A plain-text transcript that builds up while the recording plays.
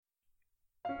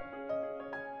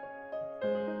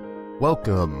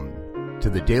Welcome to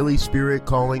the Daily Spirit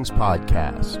Callings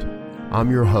Podcast.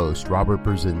 I'm your host, Robert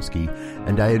Brzezinski,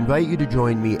 and I invite you to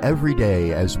join me every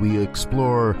day as we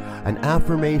explore an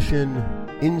affirmation,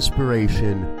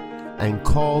 inspiration, and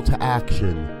call to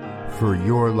action for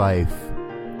your life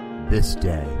this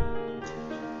day.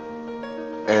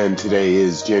 And today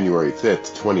is January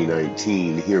 5th,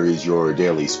 2019. Here is your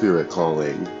Daily Spirit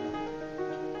Calling.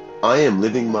 I am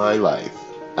living my life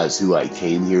as who I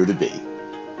came here to be.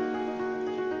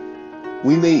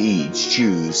 We may each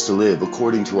choose to live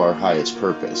according to our highest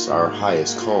purpose, our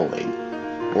highest calling,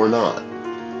 or not.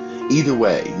 Either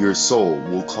way, your soul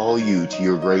will call you to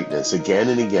your greatness again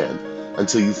and again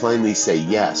until you finally say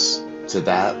yes to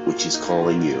that which is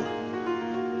calling you.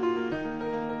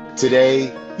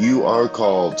 Today, you are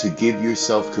called to give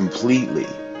yourself completely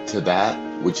to that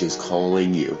which is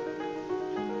calling you.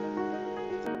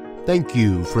 Thank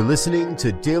you for listening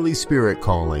to Daily Spirit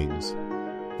Callings.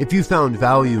 If you found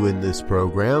value in this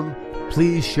program,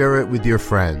 please share it with your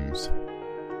friends.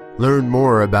 Learn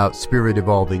more about Spirit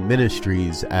Evolving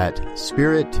Ministries at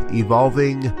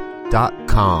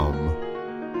spiritevolving.com.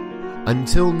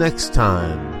 Until next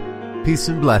time, peace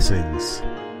and blessings.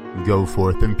 Go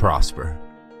forth and prosper.